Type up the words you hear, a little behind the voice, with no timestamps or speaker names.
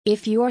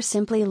If you are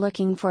simply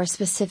looking for a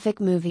specific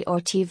movie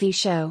or TV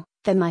show,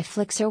 the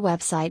MyFlixer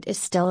website is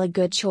still a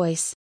good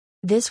choice.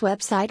 This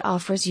website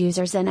offers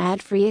users an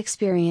ad-free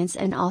experience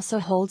and also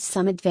holds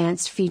some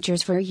advanced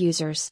features for users.